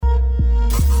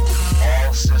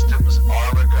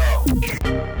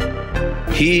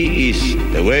He is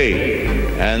the way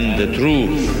and the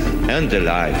truth and the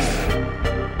life.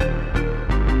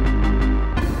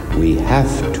 We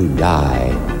have to die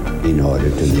in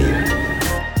order to live.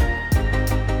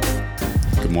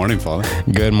 Good morning, Father.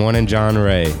 Good morning, John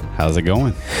Ray. How's it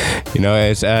going? You know,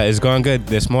 it's going good.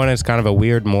 This morning is kind of a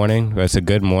weird morning. It's a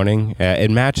good morning. It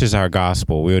matches our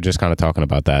gospel. We were just kind of talking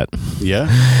about that. Yeah?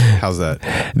 How's that?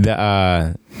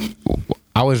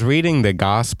 I was reading the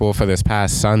gospel for this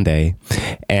past Sunday,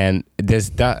 and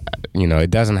it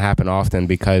doesn't happen often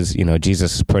because,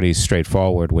 Jesus is pretty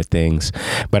straightforward with things.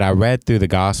 But I read through the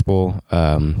gospel,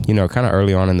 kind of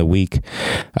early on in the week,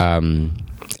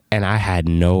 and I had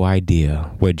no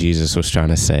idea what Jesus was trying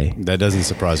to say. That doesn't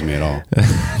surprise me at all.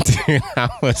 Dude, I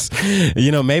was,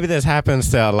 maybe this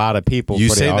happens to a lot of people. You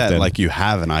pretty say often. that like you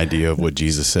have an idea of what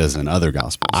Jesus says in other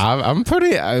gospels. I'm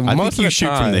pretty. I think you shoot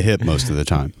from the hip most of the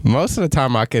time. Most of the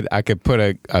time, I could put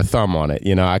a thumb on it.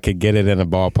 I could get it in a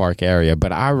ballpark area.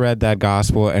 But I read that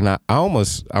gospel, and I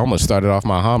almost started off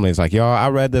my homily. It's like, y'all, I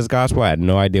read this gospel. I had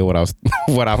no idea what I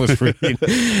was reading.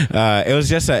 It was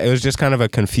just kind of a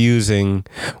confusing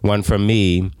one for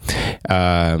me,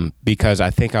 because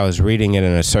I think I was reading it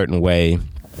in a certain way,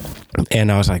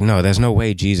 and I was like, no, there's no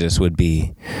way Jesus would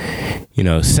be,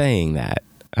 saying that.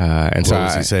 And what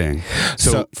was he saying?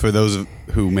 So for those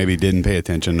who maybe didn't pay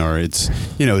attention, or it's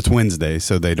Wednesday,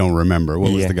 so they don't remember,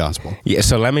 what was the gospel? Yeah.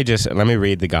 So let me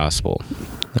read the gospel.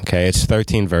 Okay, it's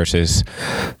 13 verses.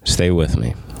 Stay with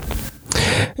me.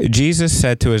 Jesus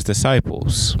said to his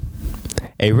disciples,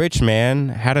 "A rich man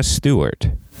had a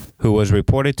steward who was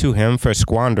reported to him for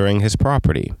squandering his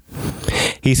property.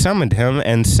 He summoned him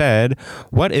and said,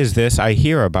 'What is this I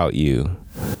hear about you?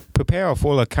 Prepare a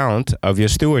full account of your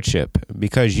stewardship,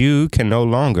 because you can no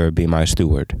longer be my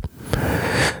steward.'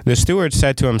 The steward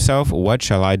said to himself, 'What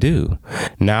shall I do?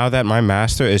 Now that my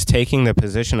master is taking the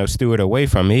position of steward away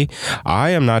from me, I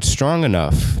am not strong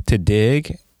enough to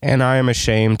dig, and I am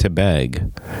ashamed to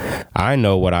beg. I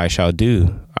know what I shall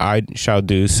do. I shall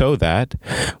do so that,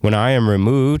 when I am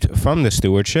removed from the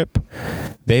stewardship,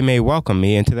 they may welcome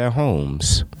me into their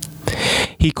homes.'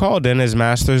 He called in his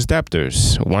master's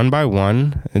debtors, one by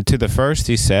one. And to the first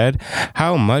he said,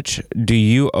 'How much do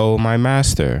you owe my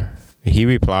master?' He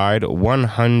replied,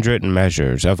 100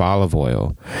 measures of olive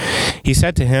oil. He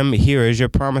said to him, 'Here is your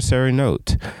promissory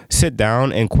note. Sit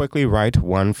down and quickly write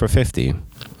one for 50.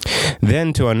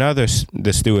 Then to another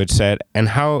the steward said,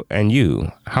 'How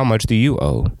much do you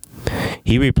owe?'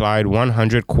 He replied,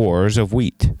 100 cores of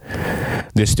wheat.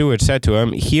 The steward said to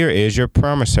him, 'Here is your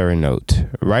promissory note.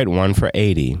 Write one for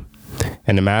 80.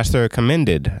 And the master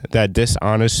commended that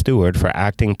dishonest steward for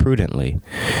acting prudently.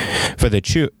 For the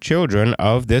children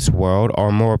of this world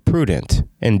are more prudent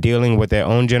in dealing with their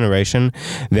own generation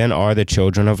than are the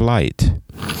children of light.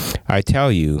 I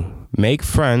tell you, make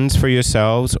friends for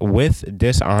yourselves with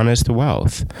dishonest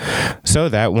wealth, so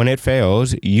that when it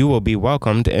fails, you will be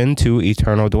welcomed into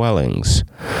eternal dwellings.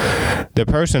 The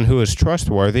person who is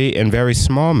trustworthy in very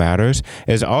small matters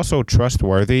is also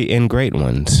trustworthy in great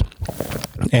ones.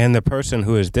 And the person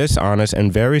who is dishonest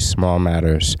in very small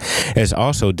matters is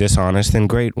also dishonest in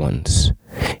great ones.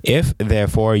 If,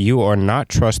 therefore, you are not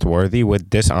trustworthy with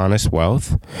dishonest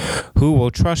wealth, who will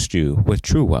trust you with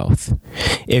true wealth?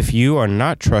 If you are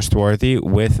not trustworthy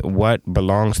with what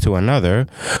belongs to another,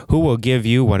 who will give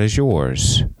you what is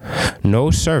yours?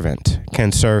 No servant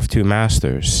can serve two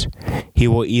masters. He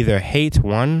will either hate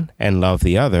one and love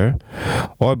the other,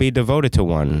 or be devoted to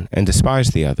one and despise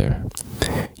the other.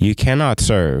 You cannot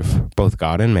serve both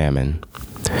God and mammon.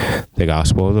 The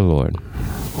gospel of the Lord.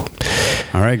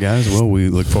 All right, guys. Well, we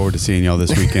look forward to seeing y'all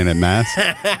this weekend at Mass.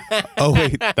 Oh,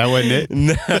 wait, that wasn't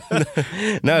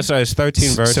it? No, so it's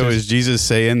 13 verses. So is Jesus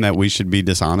saying that we should be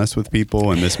dishonest with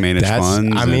people and mismanage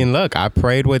funds? Look, I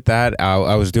prayed with that.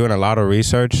 I was doing a lot of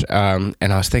research, and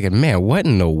I was thinking, man, what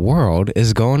in the world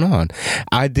is going on?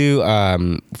 I do,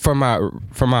 for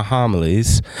my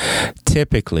homilies,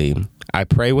 typically, I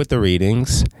pray with the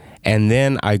readings, and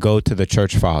then I go to the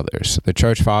church fathers. The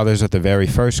church fathers are the very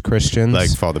first Christians. Like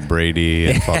Father Brady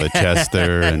and Father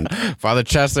Chester. And Father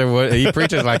Chester, he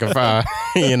preaches like a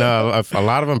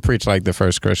lot of them preach like the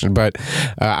first Christian. But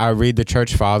I read the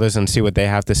church fathers and see what they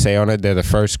have to say on it. They're the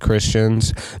first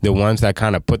Christians, the ones that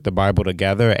kind of put the Bible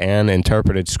together and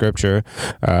interpreted Scripture.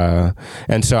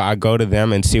 And so I go to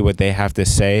them and see what they have to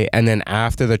say. And then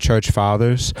after the church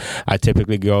fathers, I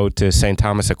typically go to St.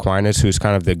 Thomas Aquinas, who's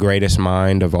kind of the greatest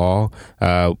mind of all,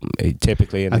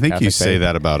 typically in the I think Catholic you say faith.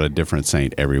 that about a different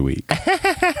saint every week.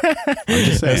 I'm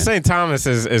just saying. St. Thomas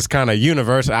is kind of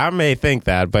universal. I may think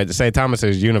that, but St. Thomas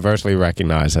is universally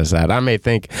recognized as that. I may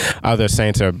think other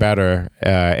saints are better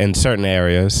in certain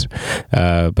areas,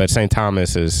 but St.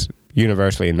 Thomas is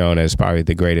universally known as probably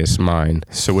the greatest mind.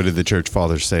 So what did the church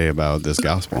fathers say about this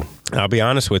gospel? I'll be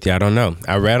honest with you, I don't know.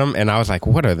 I read them and I was like,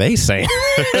 what are they saying?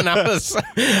 And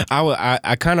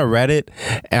I kind of read it.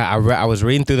 I was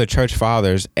reading through the church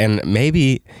fathers, and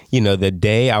maybe, the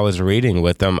day I was reading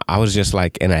with them, I was just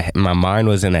like my mind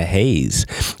was in a haze,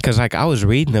 because like I was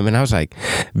reading them and I was like,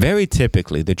 very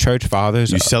typically the church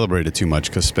fathers. You celebrated too much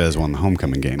because Spez won the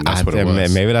homecoming game. That's what it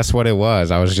was. Maybe that's what it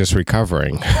was. I was just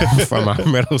recovering from my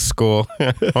middle school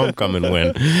homecoming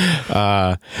win.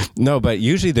 No, but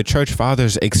usually the church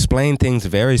fathers explain things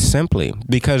very simply,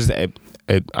 because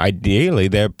ideally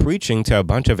they're preaching to a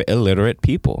bunch of illiterate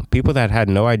people that had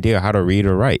no idea how to read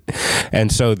or write,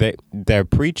 and so their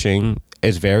preaching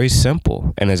is very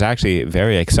simple and is actually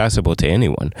very accessible to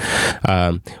anyone.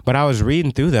 But I was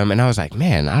reading through them and I was like,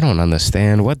 man, I don't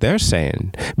understand what they're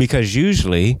saying, because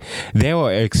usually they will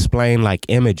explain like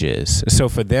images. So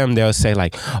for them, they'll say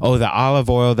like, oh, the olive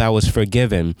oil that was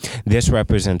forgiven, this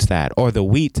represents that, or the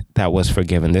wheat that was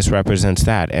forgiven, this represents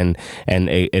that, and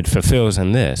it fulfills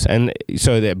in this. And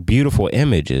so they're beautiful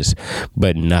images,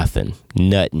 but nothing.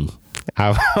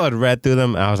 I would read through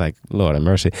them. I was like, Lord have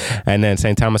mercy. And then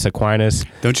St. Thomas Aquinas.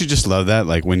 Don't you just love that?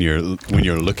 Like when you're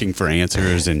looking for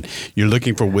answers and you're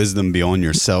looking for wisdom beyond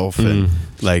yourself, and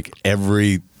like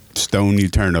every stone you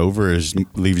turn over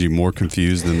leaves you more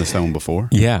confused than the stone before.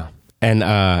 Yeah. And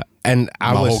my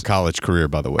whole college career,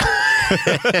 by the way.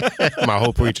 My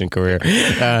whole preaching career.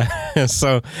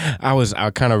 So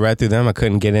I kind of read through them. I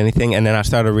couldn't get anything. And then I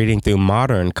started reading through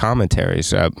modern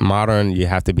commentaries. Modern, you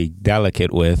have to be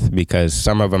delicate with, because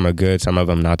some of them are good, some of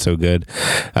them not so good.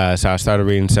 So I started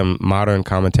reading some modern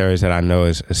commentaries that I know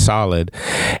is solid.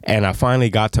 And I finally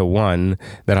got to one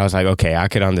that I was like, okay, I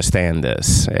could understand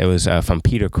this. It was from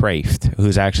Peter Kraft,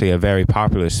 who's actually a very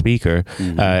popular speaker,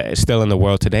 still in the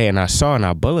world today. And I saw in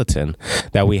our bulletin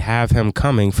that we have him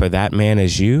coming for That Man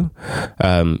Is You.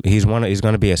 He's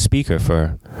going to be a speaker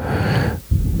for.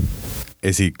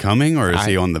 Is he coming, or is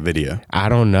he on the video? I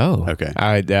don't know. Okay.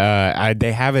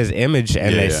 They have his image,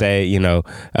 and they say,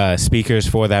 speakers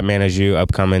for That Man Is You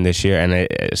upcoming this year. And I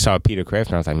saw Peter Kraft,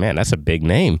 and I was like, man, that's a big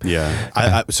name.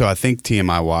 Yeah. So I think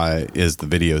TMIY is the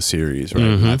video series, right?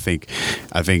 Mm-hmm.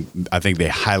 I think they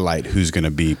highlight who's going to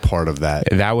be part of that.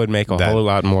 That would make a whole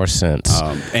lot more sense.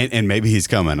 And maybe he's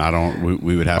coming.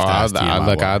 We would have to ask TMIY.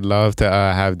 Look, I'd love to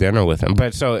have dinner with him.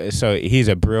 But so he's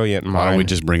a brilliant mind. Why don't we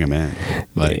just bring him in?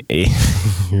 Like.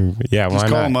 Yeah, just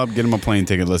call him up, get him a plane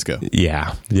ticket. Let's go.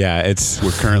 Yeah.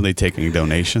 We're currently taking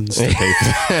donations to pay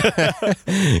for.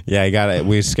 Yeah,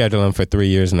 we schedule him for 3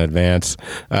 years in advance.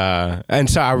 And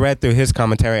so I read through his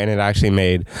commentary, and it actually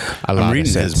made a lot of sense. I'm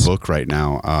reading his book right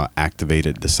now,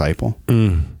 Activated Disciple.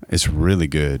 It's really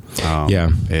good.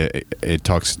 It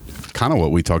talks kind of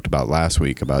what we talked about last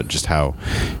week, about just how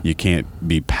you can't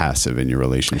be passive in your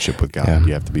relationship with God. Yeah.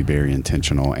 You have to be very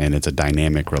intentional, and it's a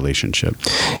dynamic relationship.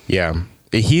 Yeah.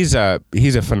 He's a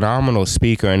phenomenal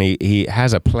speaker, and he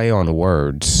has a play on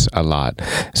words a lot.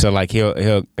 So like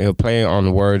he'll play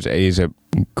on words. He's a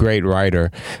great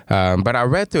writer. But I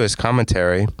read through his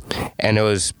commentary, and it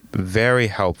was very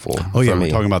helpful. Oh yeah, we're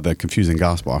talking about the confusing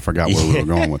gospel. I forgot where we were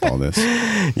going with all this.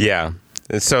 Yeah.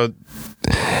 So,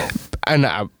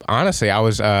 and honestly, I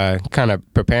was kind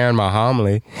of preparing my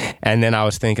homily, and then I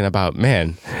was thinking about,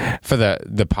 man, for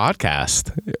the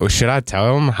podcast, should I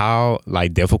tell them how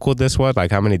like difficult this was,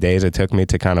 like how many days it took me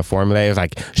to kind of formulate? It was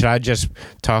like, should I just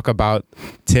talk about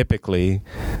typically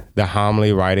the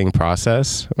homily writing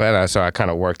process? Well, so I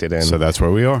kind of worked it in. So that's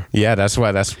where we are. Yeah, that's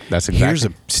exactly. Here's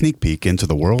a sneak peek into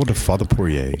the world of Father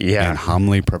Poirier and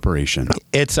homily preparation.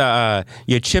 It's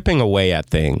you're chipping away at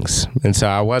things, and so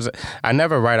I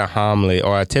never write a homily,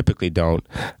 or I typically don't,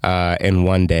 in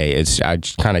one day. I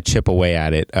kind of chip away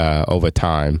at it over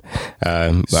time.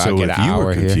 So if you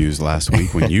were confused last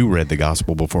week when you read the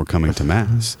gospel before coming to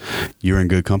Mass, you're in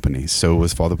good company. So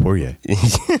was Father Poirier.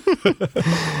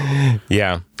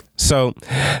 Yeah. So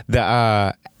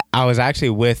I was actually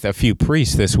with a few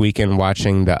priests this weekend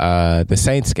watching the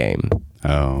Saints game.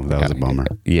 Oh, that was a bummer.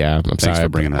 Yeah, Thanks for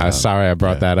bringing that up. Sorry I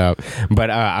brought that up.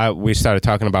 But we started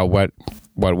talking about what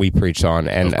we preached on,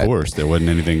 and of course there wasn't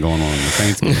anything going on in the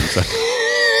Saints game. So.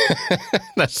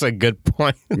 That's a good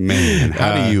point. Man,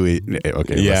 how do you eat?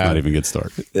 Okay, let's not even get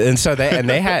started. And so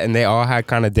they all had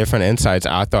kind of different insights.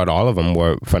 I thought all of them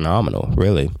were phenomenal,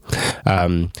 really.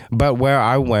 But where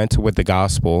I went with the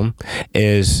gospel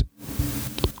is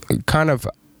kind of,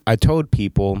 I told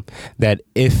people that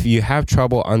if you have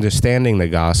trouble understanding the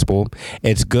gospel,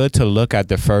 it's good to look at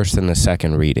the first and the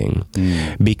second reading,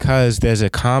 because there's a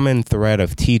common thread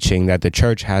of teaching that the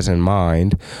church has in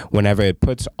mind whenever it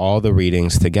puts all the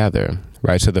readings together.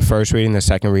 Right, so the first reading, the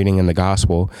second reading, and the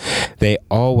gospel, they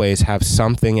always have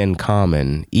something in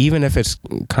common, even if it's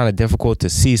kind of difficult to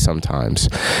see sometimes,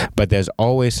 but there's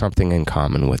always something in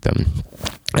common with them.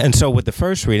 And so with the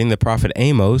first reading, the prophet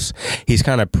Amos, he's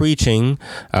kind of preaching,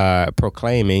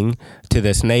 proclaiming to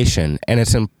this nation. And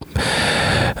it's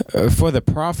for the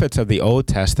prophets of the Old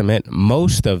Testament,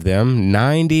 most of them,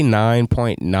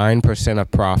 99.9%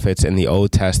 of prophets in the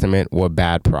Old Testament were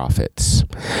bad prophets.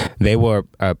 They were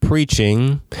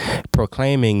preaching,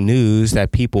 proclaiming news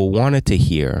that people wanted to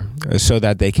hear so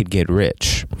that they could get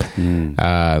rich.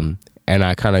 And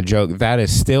I kind of joke, that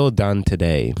is still done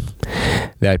today.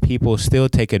 That people still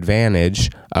take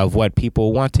advantage of what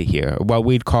people want to hear, what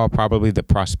we'd call probably the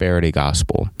prosperity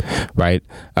gospel, right?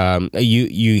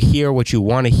 You hear what you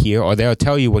want to hear, or they'll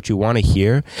tell you what you want to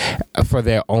hear for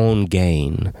their own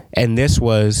gain. And this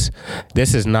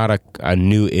is not a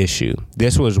new issue.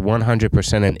 This was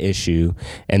 100% an issue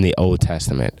in the Old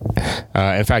Testament.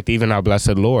 In fact, even our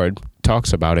blessed Lord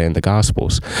talks about it in the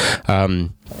Gospels.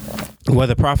 Well,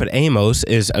 the prophet Amos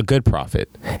is a good prophet,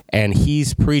 and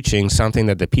he's preaching something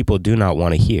that the people do not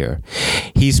want to hear.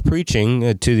 He's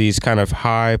preaching to these kind of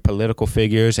high political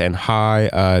figures and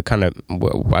high kind of,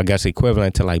 I guess,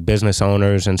 equivalent to like business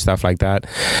owners and stuff like that.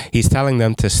 He's telling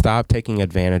them to stop taking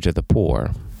advantage of the poor.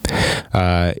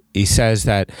 He says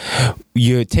that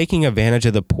you're taking advantage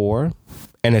of the poor,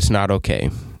 and it's not okay.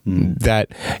 That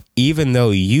even though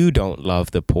you don't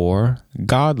love the poor,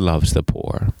 God loves the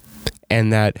poor.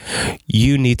 And that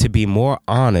you need to be more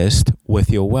honest with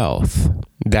your wealth.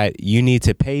 That you need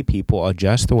to pay people a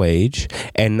just wage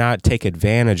and not take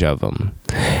advantage of them.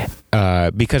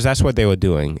 Because that's what they were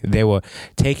doing. They were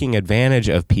taking advantage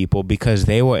of people because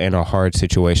they were in a hard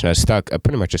situation,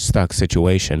 pretty much a stuck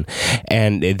situation.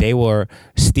 And they were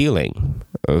stealing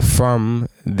from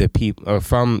the people,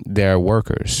 from their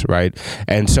workers, right?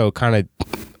 And so kind of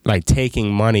like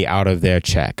taking money out of their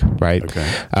check, right?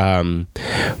 Okay.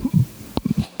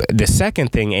 The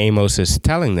second thing Amos is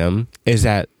telling them is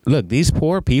that, look, these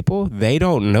poor people, they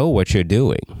don't know what you're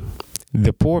doing.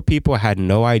 The poor people had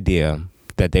no idea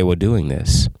that they were doing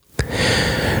this.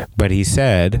 But he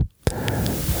said,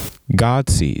 God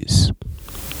sees.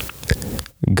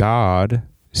 God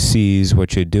sees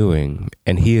what you're doing,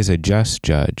 and he is a just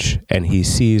judge, and he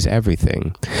sees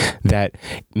everything. That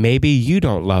maybe you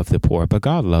don't love the poor, but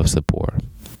God loves the poor,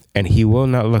 and he will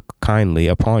not look kindly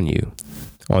upon you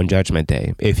on Judgment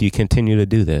Day if you continue to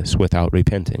do this without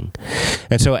repenting.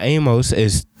 And so Amos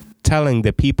is telling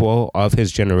the people of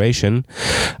his generation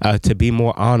to be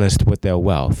more honest with their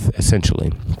wealth,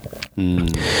 essentially.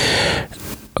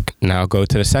 Now go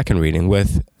to the second reading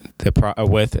with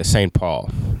St. Paul.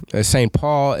 St.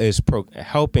 Paul is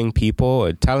helping people,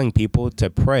 or telling people to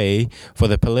pray for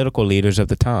the political leaders of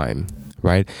the time,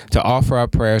 right? To offer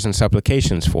up prayers and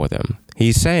supplications for them.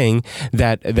 He's saying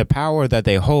that the power that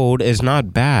they hold is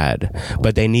not bad,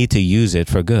 but they need to use it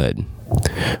for good,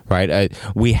 right?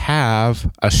 We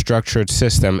have a structured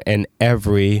system in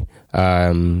every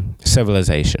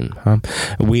civilization.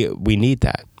 We need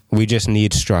that. We just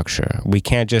need structure. We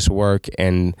can't just work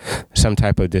in some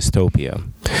type of dystopia.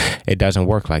 It doesn't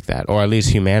work like that, or at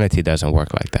least humanity doesn't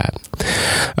work like that.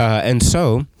 And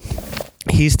so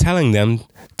he's telling them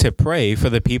to pray for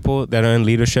the people that are in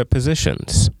leadership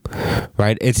positions,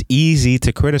 right? It's easy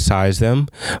to criticize them,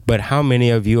 but how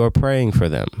many of you are praying for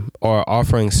them or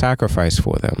offering sacrifice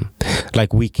for them?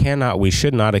 Like we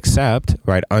should not accept,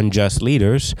 right, unjust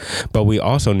leaders, but we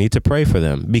also need to pray for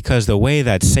them, because the way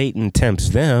that Satan tempts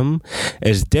them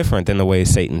is different than the way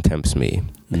Satan tempts me.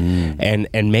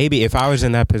 And maybe if I was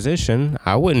in that position,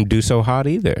 I wouldn't do so hot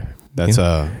either. That's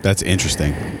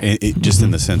interesting. Just in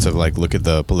the sense of like, look at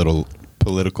the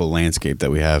political landscape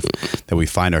that we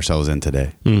find ourselves in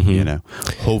today. You know,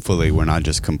 hopefully we're not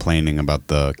just complaining about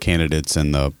the candidates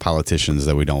and the politicians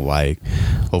that we don't like.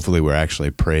 Hopefully we're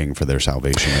actually praying for their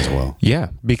salvation as well. Yeah,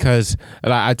 because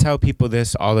I tell people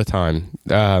this all the time.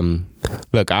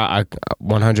 Look, I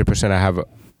 100%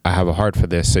 I have a heart for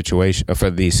this situation, for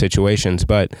these situations,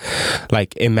 but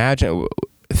like imagine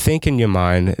think in your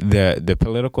mind the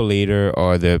political leader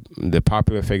or the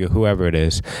popular figure, whoever it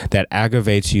is, that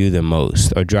aggravates you the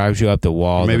most or drives you up the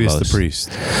wall Maybe the most. Maybe it's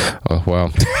the priest. Oh,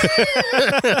 well,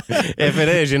 if it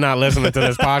is, you're not listening to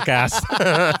this podcast.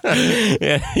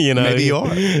 You know, maybe you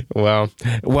are. Well,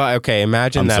 okay.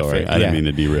 Imagine that. Sorry, I didn't mean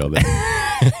to derail that.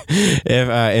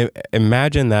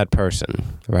 Imagine that person,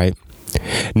 right?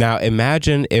 Now,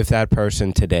 imagine if that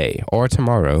person today or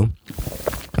tomorrow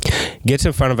gets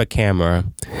in front of a camera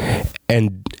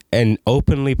and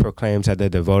openly proclaims that they're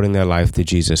devoting their life to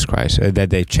Jesus Christ, that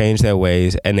they've changed their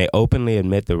ways, and they openly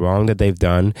admit the wrong that they've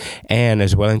done, and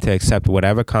is willing to accept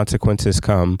whatever consequences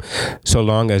come, so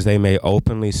long as they may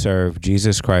openly serve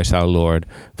Jesus Christ our Lord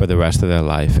for the rest of their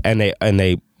life. And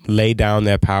they lay down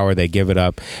their power, they give it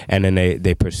up, and then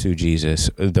they pursue Jesus,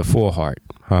 the full heart.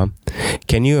 Huh?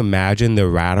 Can you imagine the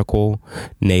radical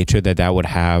nature that would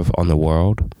have on the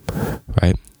world?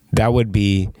 Right? That would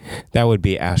be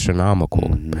astronomical.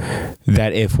 Mm-hmm.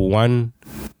 That if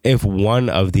one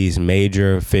of these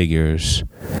major figures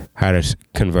had a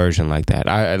conversion like that.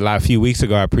 A few weeks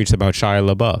ago, I preached about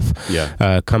Shia LaBeouf.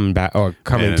 Yeah. Coming back or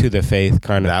coming to the faith.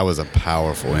 That was a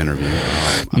powerful interview.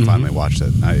 I finally watched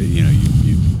it.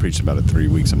 You preached about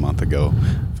it a month ago.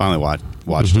 Finally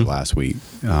watched it last week.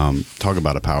 Talk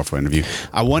about a powerful interview.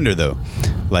 I wonder though,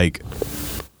 like,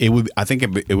 I think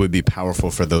it would be powerful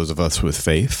for those of us with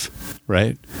faith,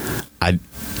 right? I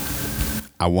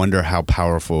wonder how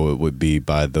powerful it would be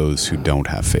by those who don't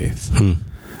have faith.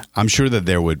 I'm sure that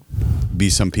there would be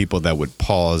some people that would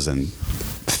pause and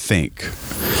think.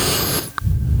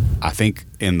 I think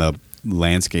in the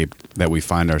landscape that we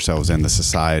find ourselves in, the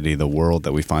society, the world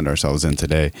that we find ourselves in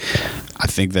today, I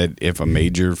think that if a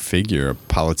major figure, a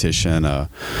politician, a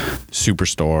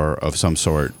superstar of some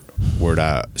sort, were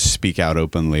to speak out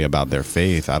openly about their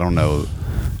faith, I don't know.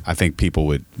 I think people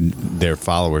would, their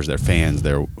followers, their fans,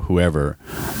 their whoever,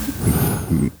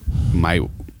 might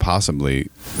possibly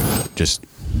just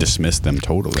dismiss them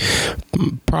totally.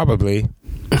 Probably.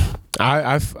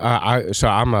 I'm a boxer.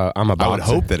 I would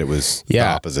hope that it was the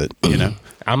opposite, you know?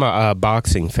 I'm a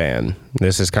boxing fan.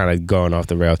 This is kind of going off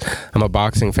the rails. I'm a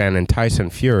boxing fan, and Tyson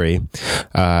Fury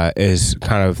is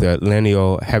kind of the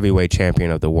lineal heavyweight champion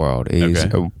of the world. He's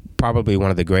probably one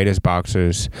of the greatest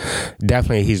boxers.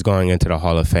 Definitely he's going into the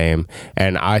Hall of Fame,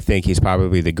 and I think he's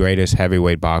probably the greatest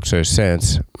heavyweight boxer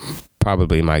since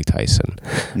probably Mike Tyson.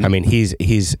 I mean,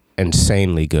 he's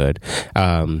insanely good.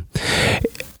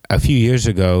 A few years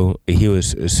ago, he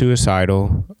was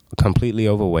suicidal, completely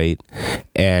overweight,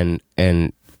 and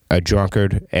a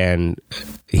drunkard, and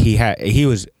he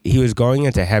was going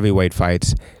into heavyweight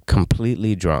fights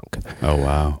completely drunk. Oh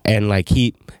wow! And like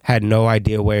he had no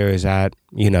idea where he was at.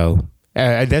 You know,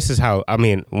 this is how, I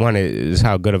mean, one is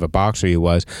how good of a boxer he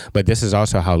was, but this is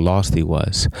also how lost he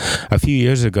was. A few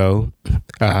years ago,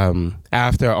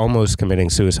 after almost committing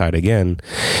suicide again,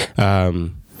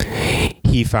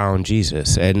 he found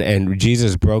Jesus, and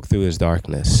Jesus broke through his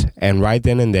darkness. And right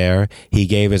then and there, he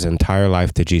gave his entire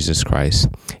life to Jesus Christ.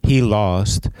 He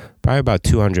lost probably about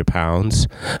 200 pounds,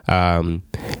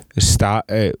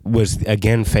 was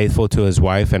again faithful to his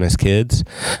wife and his kids,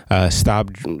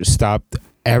 stopped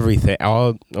everything,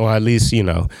 or at least, you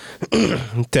know,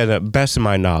 to the best of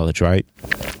my knowledge, right?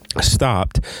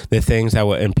 Stopped the things that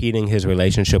were impeding his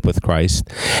relationship with Christ.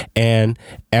 And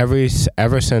ever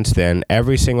since then,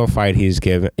 every single fight he's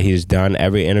done,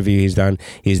 every interview he's done,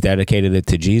 he's dedicated it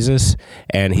to Jesus,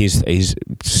 and he's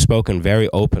spoken very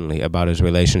openly about his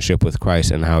relationship with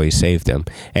Christ and how he saved him,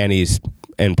 and he's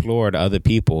implored other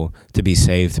people to be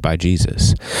saved by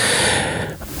Jesus.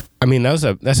 I mean,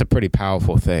 that's a pretty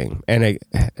powerful thing, and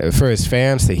for his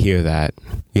fans to hear that,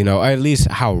 you know, at least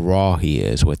how raw he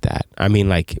is with that. I mean,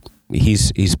 like,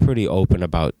 he's pretty open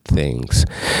about things.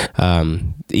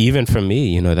 Even for me,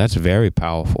 you know, that's very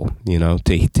powerful, you know,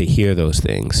 to hear those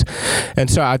things. And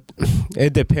so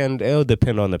it'll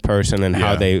depend on the person and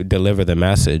how they deliver the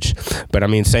message. But I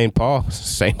mean, St. Paul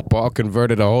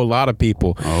converted a whole lot of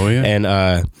people. Oh yeah.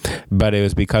 And but it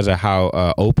was because of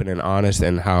how open and honest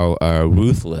and how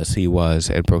ruthless he was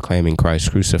at proclaiming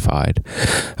Christ crucified.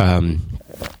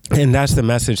 And that's the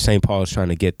message St. Paul is trying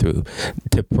to get through,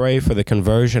 to pray for the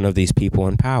conversion of these people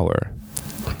in power.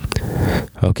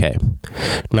 Okay.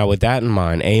 Now, with that in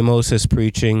mind, Amos is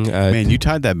preaching. Man, you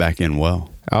tied that back in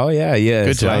well. Oh, yeah.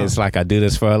 Good job. It's like I do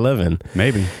this for a living.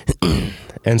 Maybe.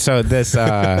 And so this,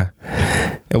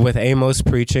 with Amos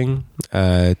preaching,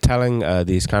 telling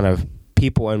these kind of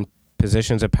people in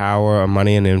positions of power or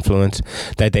money and influence,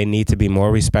 that they need to be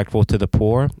more respectful to the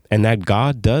poor, and that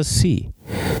God does see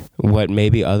what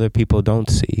maybe other people don't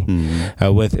see.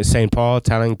 With St. Paul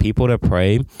telling people to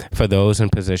pray for those in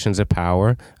positions of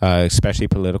power, especially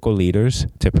political leaders,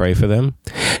 to pray for them.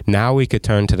 Now we could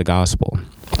turn to the gospel.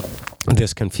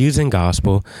 This confusing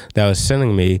gospel that was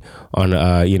sending me on,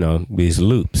 these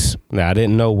loops. Now, I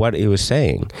didn't know what it was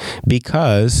saying,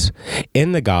 because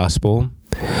in the gospel,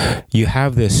 you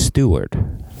have this steward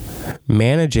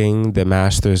managing the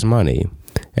master's money,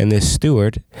 and this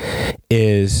steward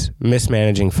is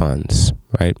mismanaging funds,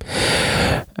 right?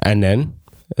 And then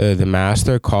the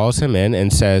master calls him in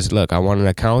and says, "Look, I want an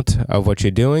account of what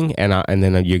you're doing, and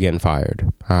then you're getting fired.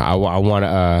 I want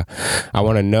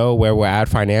to know where we're at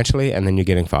financially, and then you're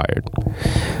getting fired."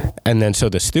 And then so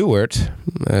the steward,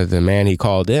 the man he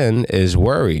called in, is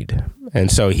worried. And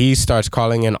so he starts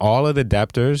calling in all of the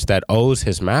debtors that owes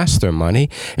his master money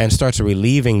and starts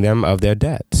relieving them of their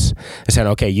debts. And saying,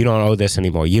 "Okay, you don't owe this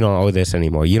anymore. You don't owe this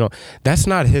anymore. You don't." That's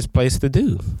not his place to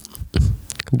do.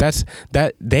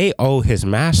 That they owe his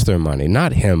master money,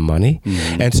 not him money.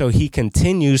 And so he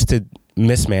continues to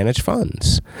mismanage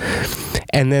funds.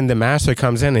 And then the master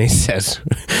comes in and he says,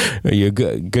 "You're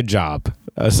good job."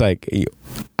 I was like,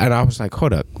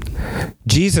 hold up.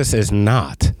 Jesus is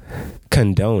not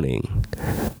condoning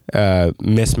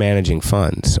mismanaging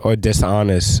funds or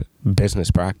dishonest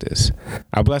business practice.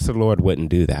 Our blessed Lord wouldn't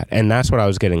do that. And that's what I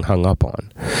was getting hung up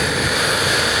on.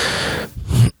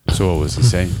 So what was he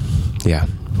saying? Yeah.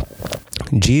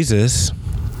 Jesus,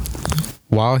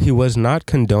 while he was not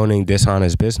condoning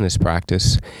dishonest business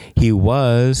practice, he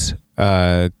was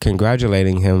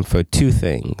congratulating him for two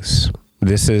things.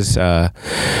 This is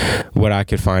what I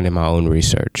could find in my own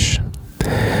research.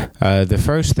 The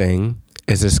first thing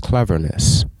is his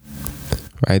cleverness.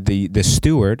 Right, the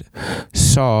steward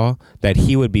saw that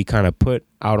he would be kind of put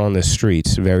out on the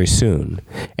streets very soon,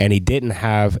 and he didn't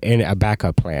have a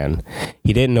backup plan.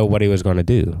 He didn't know what he was going to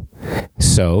do,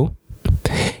 so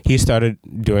he started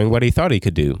doing what he thought he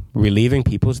could do, relieving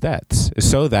people's debts,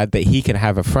 so that he could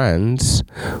have friends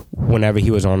whenever he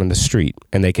was on the street,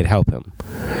 and they could help him.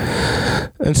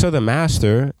 And so the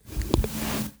master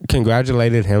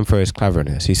congratulated him for his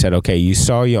cleverness. He said, "Okay, you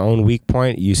saw your own weak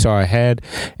point, you saw ahead,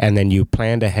 and then you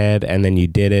planned ahead, and then you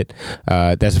did it.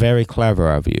 That's very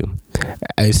clever of you."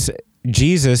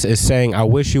 Jesus is saying, "I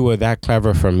wish you were that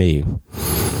clever for me."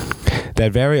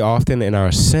 That very often in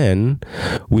our sin,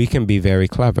 we can be very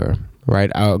clever.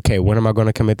 Right? Okay, when am I going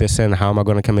to commit this sin? How am I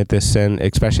going to commit this sin?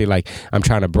 Especially like I'm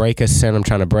trying to break a sin. I'm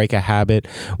trying to break a habit.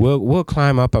 We'll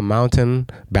climb up a mountain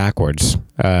backwards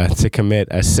to commit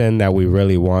a sin that we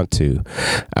really want to.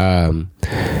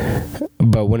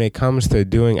 But when it comes to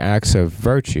doing acts of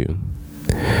virtue,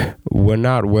 we're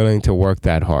not willing to work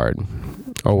that hard,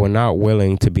 or we're not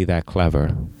willing to be that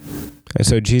clever. And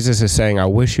so Jesus is saying, "I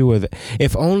wish you were,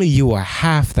 if only you were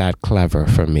half that clever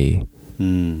for me.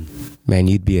 Man,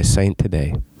 you'd be a saint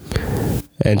today."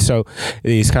 And so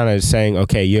he's kind of saying,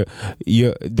 okay,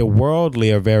 the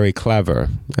worldly are very clever,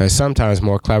 sometimes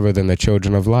more clever than the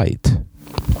children of light.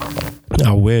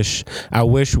 I wish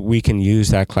we can use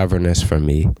that cleverness for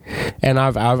me. And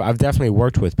I've definitely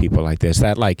worked with people like this,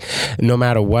 that like no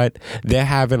matter what, they're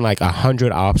having like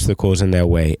 100 obstacles in their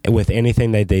way with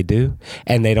anything that they do,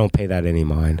 and they don't pay that any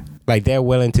mind. Like they're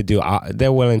willing to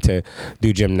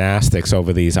do gymnastics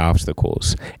over these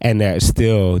obstacles, and they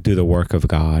still do the work of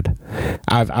God.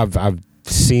 I've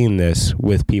seen this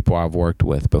with people I've worked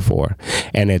with before,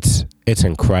 and it's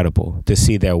incredible to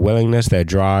see their willingness, their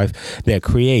drive, their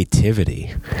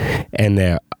creativity, and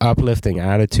their uplifting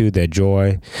attitude, their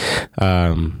joy,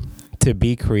 to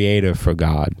be creative for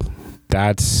God.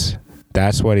 That's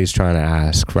what he's trying to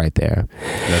ask right there.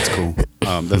 That's cool.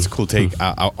 That's a cool take.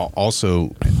 I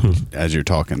also, as you're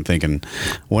talking, thinking,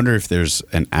 wonder if there's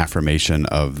an affirmation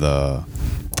of the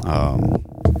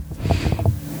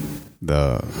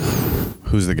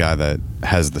who's the guy that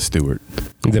has the steward?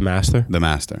 The master. The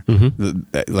master.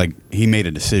 Mm-hmm. Like he made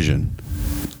a decision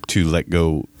to let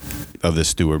go of the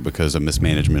steward because of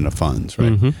mismanagement of funds,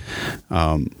 right? Mm-hmm.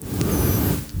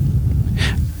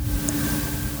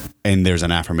 And there's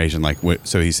an affirmation like,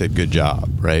 so he said, "Good job,"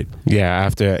 right? Yeah.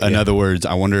 In other words,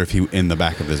 I wonder if he, in the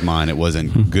back of his mind, it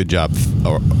wasn't "good job,"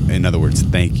 or in other words,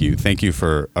 "Thank you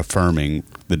for affirming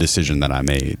the decision that I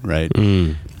made," right?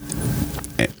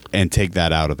 And take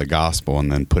that out of the gospel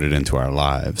and then put it into our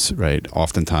lives, right?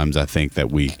 Oftentimes, I think that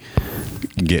we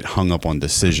get hung up on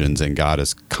decisions, and God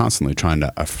is constantly trying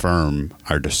to affirm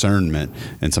our discernment,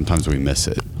 and sometimes we miss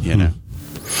it, you know?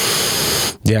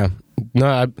 Yeah.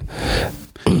 No,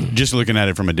 just looking at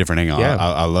it from a different angle,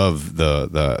 I love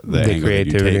the angle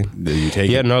creativity that you take.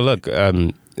 Yeah, no, look,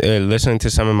 listening to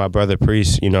some of my brother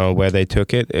priests, where they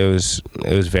took it, it was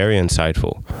very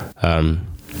insightful.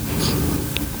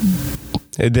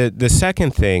 The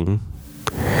second thing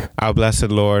our blessed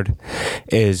Lord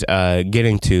is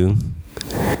getting to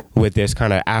with this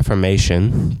kind of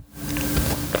affirmation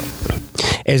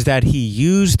is that he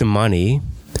used money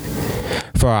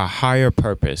for a higher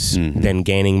purpose than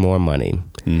gaining more money,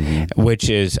 which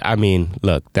is,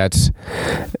 look, that's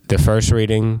the first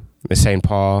reading, St.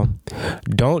 Paul.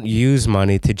 Don't use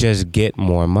money to just get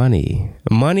more money.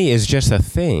 Money is just a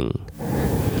thing.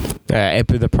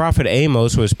 The prophet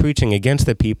Amos was preaching against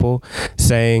the people,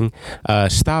 saying,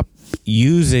 stop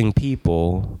using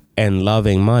people and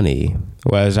loving money.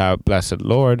 Whereas our blessed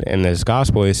Lord in this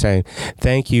gospel is saying,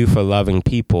 thank you for loving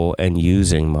people and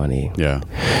using money. Yeah.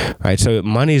 Right. So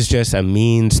money is just a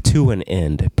means to an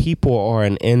end. People are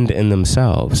an end in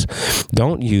themselves.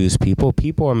 Don't use people.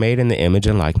 People are made in the image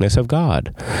and likeness of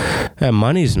God.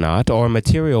 Money's not, or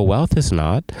material wealth is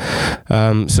not.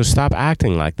 So stop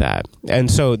acting like that.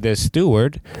 And so the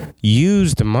steward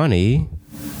used money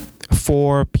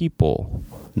for people.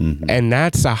 And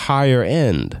that's a higher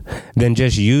end than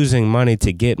just using money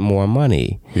to get more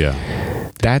money. Yeah.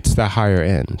 That's the higher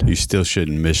end. You still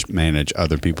shouldn't mismanage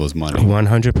other people's money.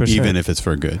 100%. Even if it's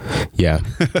for good. Yeah.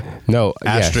 No.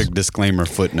 Asterisk, disclaimer,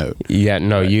 footnote. Yeah,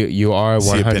 no, right. you are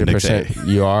 100%.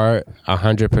 You are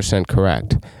 100%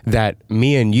 correct. That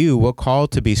me and you were called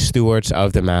to be stewards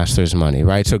of the master's money,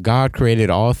 right? So God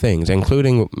created all things,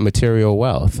 including material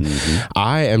wealth.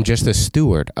 I am just a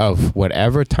steward of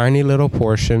whatever tiny little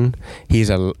portion he's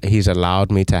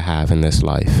allowed me to have in this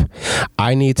life.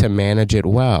 I need to manage it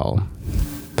well.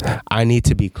 I need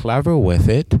to be clever with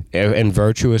it in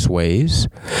virtuous ways,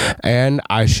 and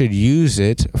I should use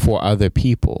it for other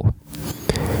people,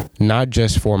 not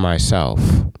just for myself,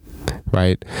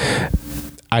 right?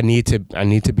 I need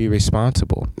to be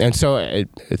responsible. And so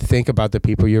think about the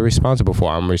people you're responsible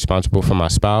for. I'm responsible for my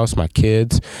spouse, my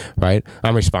kids, right?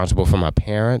 I'm responsible for my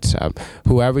parents.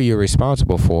 Whoever you're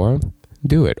responsible for,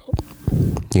 do it.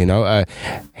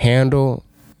 Handle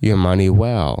your money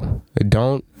well.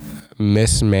 Don't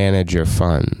mismanage your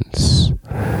funds.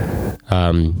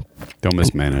 Don't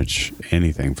mismanage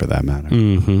anything for that matter.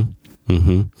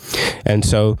 And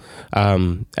so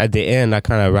at the end, I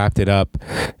kind of wrapped it up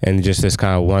in just this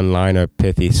kind of one-liner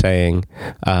pithy saying,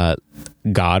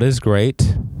 God is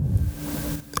great.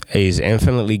 He's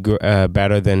infinitely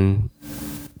better than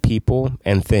people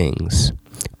and things.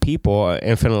 People are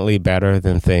infinitely better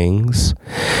than things,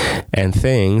 and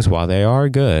things, while they are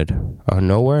good, are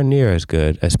nowhere near as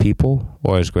good as people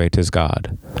or as great as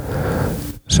God.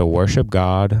 So worship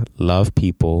God, love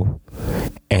people,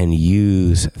 and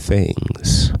use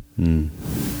things.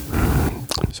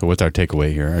 So what's our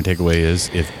takeaway here? Our takeaway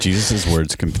is, if Jesus'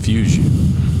 words confuse you,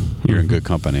 you're in good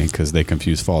company, because they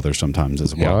confuse fathers sometimes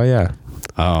as well. Oh, yeah.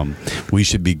 We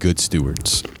should be good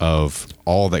stewards of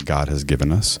all that God has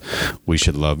given us. We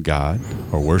should love God,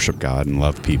 or worship God, and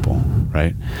love people,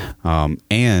 right?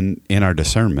 And in our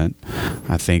discernment,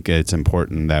 I think it's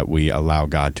important that we allow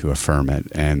God to affirm it,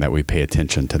 and that we pay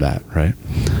attention to that, right?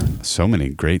 So many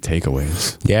great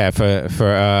takeaways. Yeah, for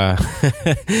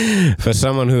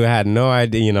someone who had no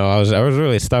idea, I was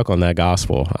really stuck on that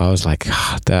gospel. I was like,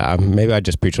 maybe I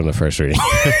just preach on the first reading.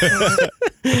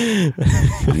 I'm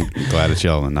glad it's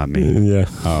y'all and not me. Yeah.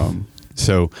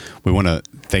 So we want to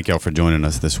thank y'all for joining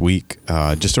us this week.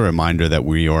 Just a reminder that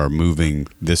we are moving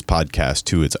this podcast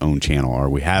to its own channel, or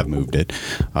we have moved it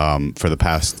for the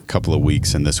past couple of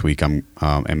weeks. And this week, and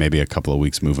maybe a couple of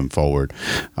weeks moving forward,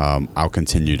 I'll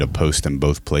continue to post in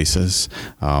both places.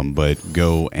 But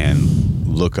go and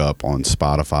look up on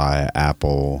Spotify,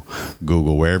 Apple,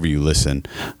 Google, wherever you listen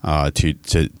to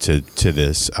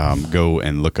this. Go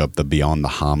and look up the Beyond the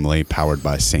Homily, powered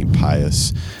by St.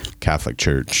 Pius Catholic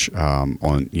Church, on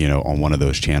one of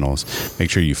those channels.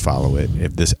 Make sure you follow it.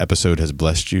 If this episode has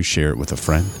blessed you, share it with a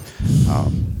friend.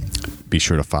 Be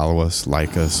sure to follow us,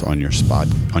 like us on your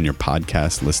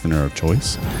podcast listener of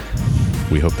choice.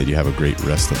 We hope that you have a great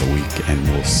rest of the week, and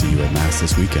we'll see you at Mass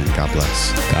this weekend. God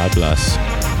bless. God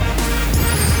bless.